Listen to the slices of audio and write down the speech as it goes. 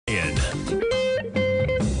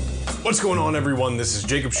What's going on, everyone? This is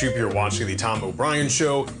Jacob Shoup here watching the Tom O'Brien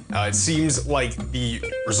Show. It seems like the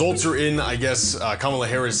results are in. I guess Kamala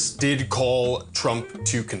Harris did call Trump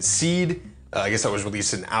to concede. I guess that was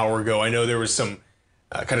released an hour ago. I know there was some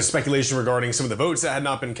kind of speculation regarding some of the votes that had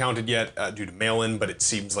not been counted yet due to mail-in, but it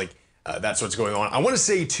seems like that's what's going on. I want to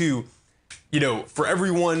say, too, you know, for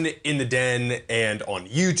everyone in the den and on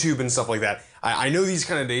YouTube and stuff like that, I know these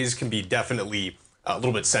kind of days can be definitely a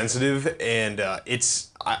little bit sensitive, and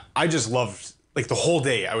I just loved, like, the whole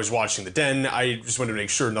day I was watching the den. I just wanted to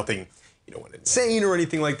make sure nothing, you know, went insane or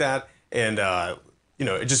anything like that, and you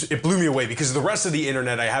know, it blew me away because the rest of the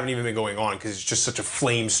internet I haven't even been going on because it's just such a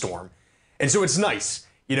flame storm, and so it's nice,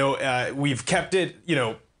 you know. We've kept it, you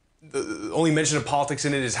know. The only mention of politics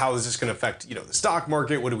in it is how is this going to affect, you know, the stock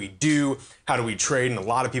market? What do we do? How do we trade? And a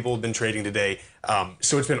lot of people have been trading today,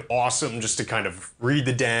 so it's been awesome just to kind of read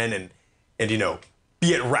the den and you know,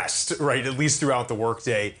 be at rest, right? At least throughout the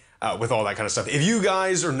workday with all that kind of stuff. If you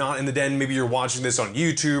guys are not in the den, maybe you're watching this on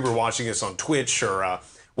YouTube or watching this on Twitch or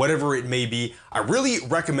whatever it may be, I really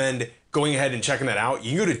recommend going ahead and checking that out.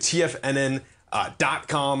 You can go to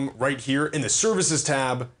TFNN.com right here in the services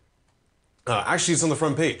tab. Actually, it's on the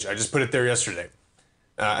front page. I just put it there yesterday.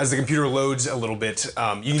 As the computer loads a little bit,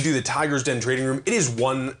 you can do the Tiger's Den trading room. It is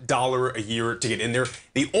 $1 a year to get in there.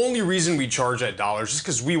 The only reason we charge that dollar is just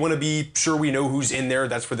because we want to be sure we know who's in there.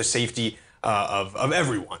 That's for the safety of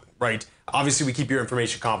everyone, right? Obviously, we keep your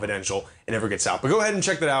information confidential. It never gets out. But go ahead and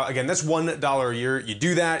check that out. Again, that's $1 a year. You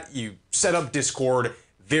do that. You set up Discord.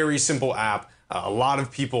 Very simple app. A lot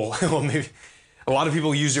of people, well, maybe a lot of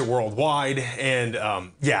people use it worldwide, and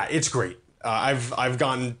yeah, it's great. I've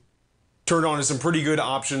gotten turned on to some pretty good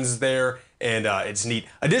options there, and it's neat.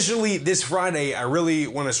 Additionally, this Friday, I really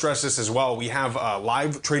want to stress this as well. We have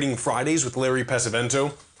live trading Fridays with Larry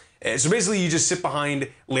Pesavento. So basically, you just sit behind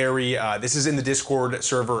Larry. This is in the Discord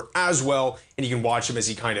server as well, and you can watch him as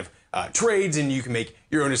he kind of trades, and you can make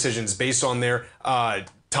your own decisions based on there.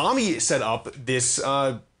 Tommy set up this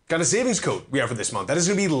kind of savings code we have for this month. That is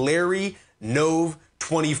going to be Larry Nov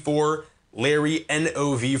 24. Larry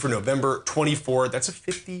NOV for November 24. That's a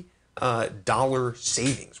 $50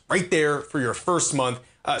 savings right there for your first month.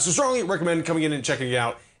 So strongly recommend coming in and checking it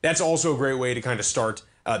out. That's also a great way to kind of start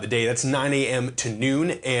the day. That's 9 a.m. to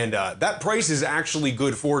noon, and that price is actually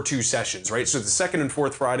good for 2 sessions, right? So the second and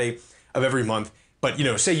fourth Friday of every month. But you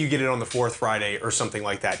know, say you get it on the fourth Friday or something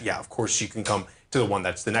like that. Yeah, of course you can come to the one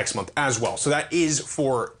that's the next month as well. So that is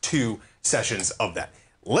for 2 sessions of that.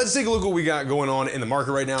 Let's take a look at what we got going on in the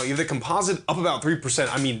market right now. You have the composite up about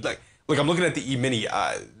 3%. I mean, like, look, I'm looking at the E-mini.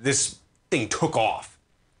 This thing took off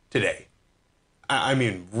today. I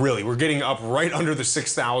mean, really, we're getting up right under the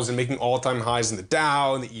 6,000, making all-time highs in the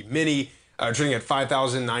Dow and the E-mini, trading at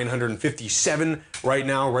 5,957 right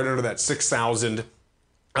now, right under that 6,000. You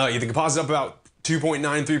have the composite up about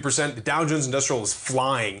 2.93%. The Dow Jones Industrial is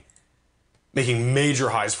flying, making major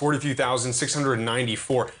highs,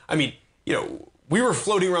 42,694. I mean, you know, we were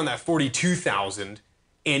floating around that 42,000,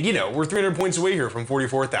 and you know, we're 300 points away here from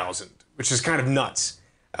 44,000, which is kind of nuts.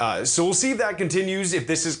 So we'll see if that continues, if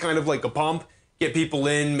this is kind of like a pump, get people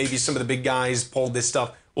in, maybe some of the big guys pulled this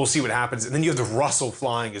stuff, we'll see what happens. And then you have the Russell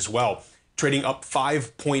flying as well, trading up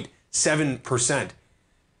 5.7%.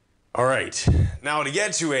 All right, now to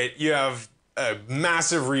get to it, you have a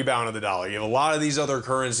massive rebound of the dollar. You have a lot of these other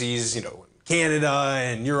currencies, you know, Canada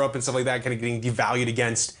and Europe and stuff like that kind of getting devalued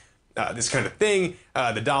against this kind of thing,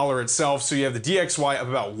 the dollar itself. So you have the DXY up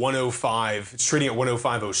about 105. It's trading at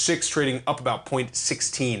 105.06, trading up about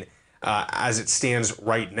 0.16 as it stands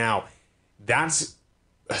right now. That's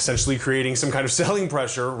essentially creating some kind of selling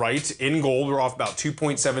pressure, right? In gold, we're off about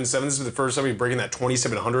 2.77. This is the first time we're breaking that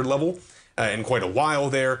 2,700 level in quite a while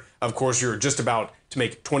there. Of course, you're just about to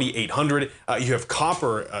make 2,800. You have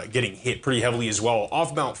copper getting hit pretty heavily as well,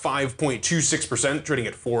 off about 5.26%, trading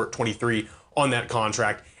at 423 on that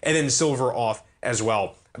contract. And then silver off as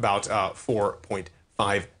well, about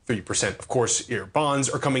 4.53%. Of course, your bonds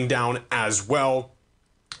are coming down as well.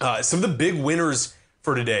 Some of the big winners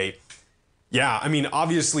for today, yeah, I mean,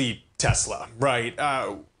 obviously Tesla, right?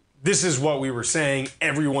 This is what we were saying.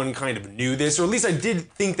 Everyone kind of knew this, or at least I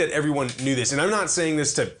did think that everyone knew this. And I'm not saying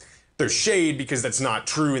this to their shade because that's not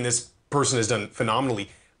true, and this person has done phenomenally.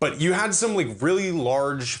 But you had some like really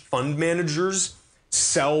large fund managers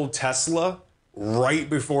sell Tesla right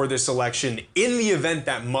before this election in the event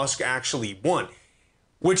that Musk actually won,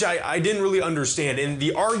 which I didn't really understand. And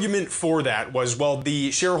the argument for that was, well,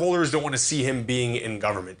 the shareholders don't want to see him being in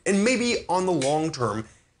government. And maybe on the long term,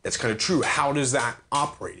 that's kind of true. How does that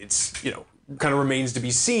operate? It's, you know, kind of remains to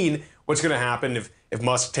be seen what's going to happen if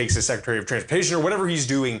Musk takes the Secretary of Transportation or whatever he's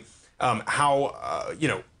doing, how, you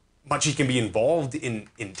know, much he can be involved in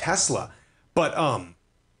Tesla. But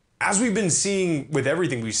as we've been seeing with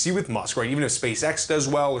everything, we see with Musk, right? Even if SpaceX does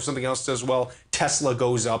well or something else does well, Tesla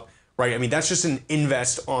goes up, right? I mean, that's just an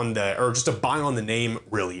invest on or just a buy on the name,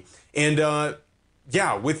 really. And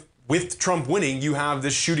yeah, with Trump winning, you have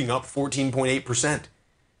this shooting up 14.8%,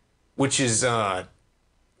 which is kind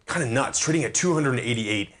of nuts, trading at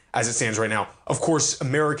 288 as it stands right now. Of course,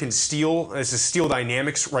 American Steel, this is Steel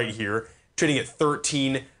Dynamics right here, trading at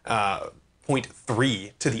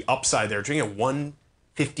 13.3 to the upside there, trading at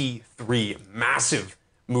 153, massive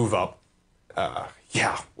move up.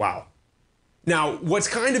 Yeah, wow. Now, what's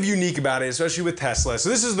kind of unique about it, especially with Tesla, so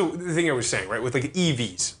this is the thing I was saying, right, with like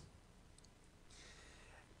EVs.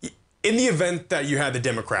 In the event that you had the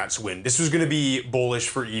Democrats win, this was going to be bullish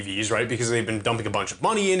for EVs, right, because they've been dumping a bunch of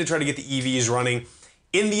money in to try to get the EVs running.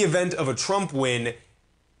 In the event of a Trump win,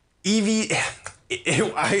 it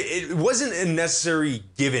wasn't a necessary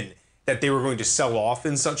given that they were going to sell off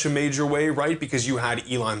in such a major way, right, because you had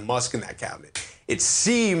Elon Musk in that cabinet. It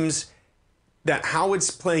seems that how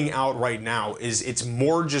it's playing out right now is it's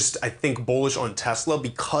more just, I think, bullish on Tesla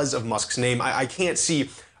because of Musk's name. I can't see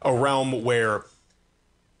a realm where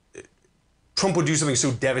Trump would do something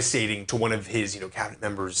so devastating to one of his, cabinet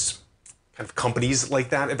members' kind of companies like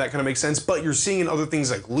that, if that kind of makes sense. But you're seeing in other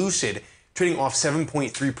things like Lucid trading off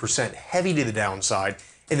 7.3%, heavy to the downside,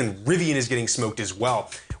 and then Rivian is getting smoked as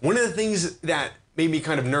well. One of the things that made me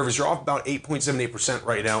kind of nervous, you're off about 8.78%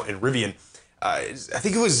 right now in Rivian. I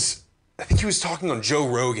think he was talking on Joe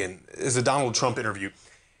Rogan as a Donald Trump interview,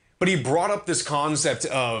 but he brought up this concept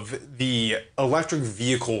of the electric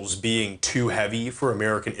vehicles being too heavy for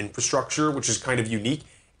American infrastructure, which is kind of unique.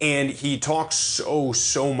 And he talks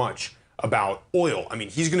so much about oil. I mean,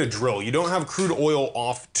 he's going to drill. You don't have crude oil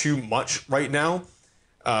off too much right now,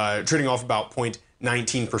 trading off about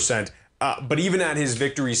 0.19%. But even at his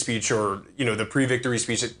victory speech, or the pre-victory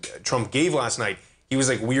speech that Trump gave last night, he was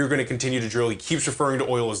like, we are going to continue to drill. He keeps referring to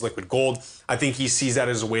oil as liquid gold. I think he sees that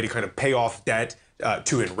as a way to kind of pay off debt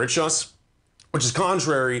to enrich us, which is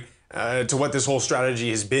contrary to what this whole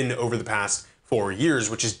strategy has been over the past 4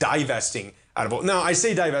 years, which is divesting out of oil. Now, I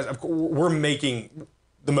say divest, we're making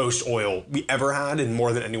the most oil we ever had and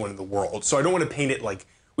more than anyone in the world. So I don't want to paint it like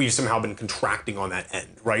we've somehow been contracting on that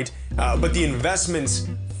end, right? But the investments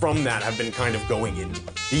from that have been kind of going into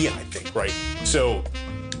the, I think, right? So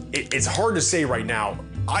it's hard to say right now.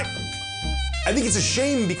 I think it's a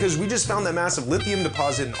shame because we just found that massive lithium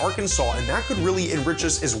deposit in Arkansas, and that could really enrich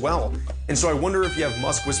us as well. And so I wonder if you have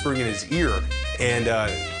Musk whispering in his ear, and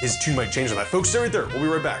his tune might change on that. Folks, stay right there. We'll be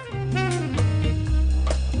right back.